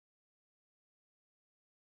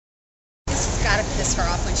piss her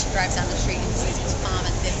off when she drives down the street and sees his palm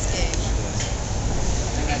and this big.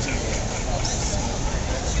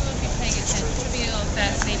 She won't be paying attention. She'll be a little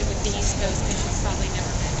fascinated with the East Coast because she's probably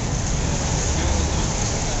never been here.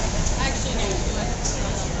 Actually, no.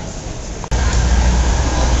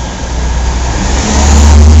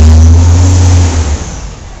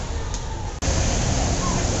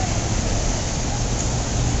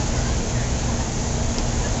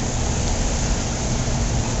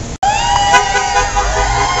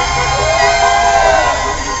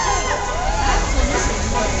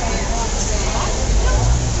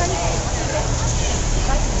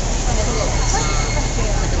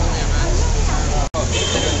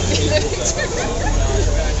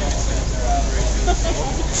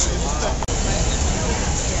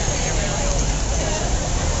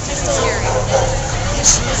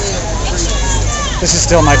 This is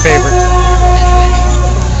still my favorite.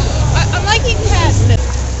 I'm liking past this.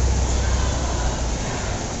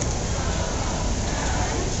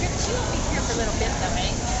 She won't be here for a little bit though,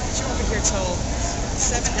 eh? She won't be here till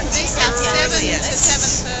 7 to 7 to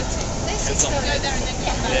 7:30. Go there and then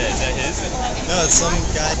come back. Yeah, is that his? No, it's some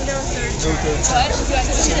guy. No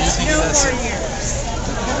more years.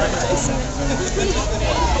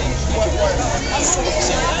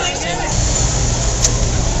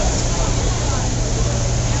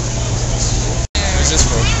 Who's this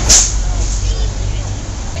for?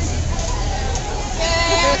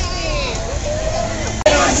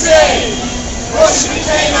 Push we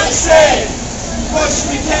can't understand. Push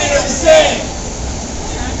we can't understand.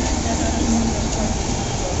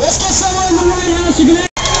 Let's get someone in the White House who can.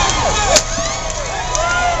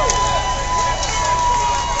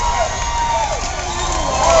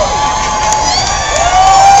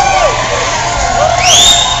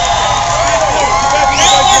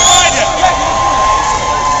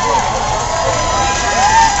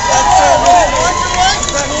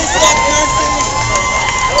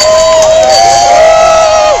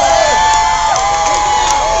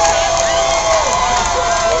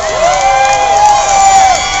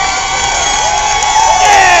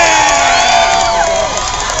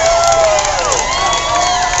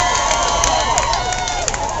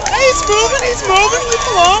 He's moving, leave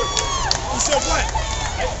him alone. He said what?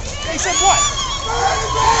 He said what?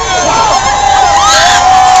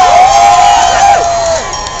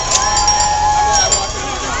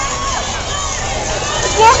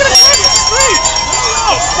 He's walking across the street.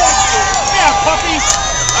 Yeah, puppy.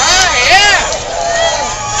 Yeah!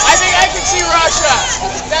 I think I can see Russia.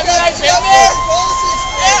 That mean I've been there?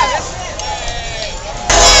 Yeah, that's it.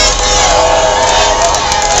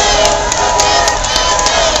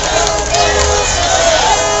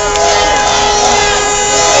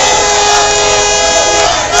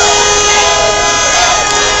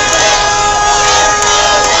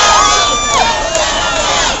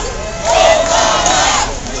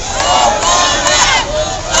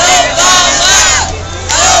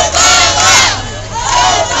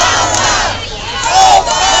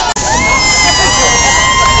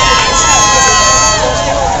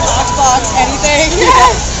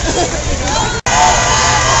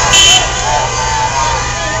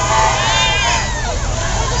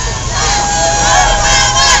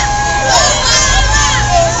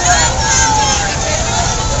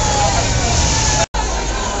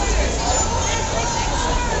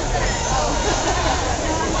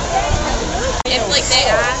 If like they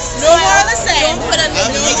ask, No more of the same. don't put them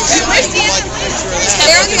in the they're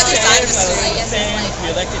on the other side of the street. I guess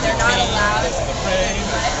it's like they're not allowed.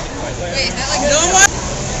 Wait, I like No more.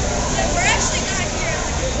 we're actually not here.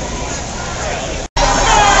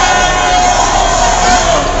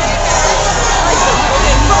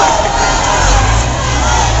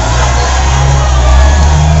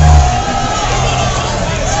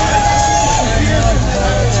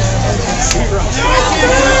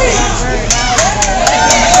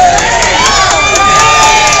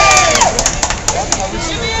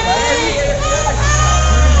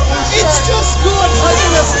 It's just good.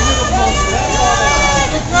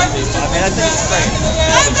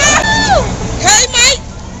 Hey, mate!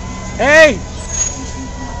 Hey,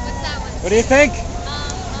 What's that one? what do you think? The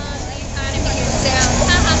economy is down.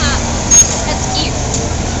 Ha ha ha. That's cute.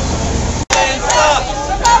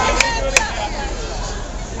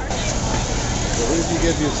 Who did you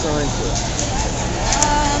give your sign to?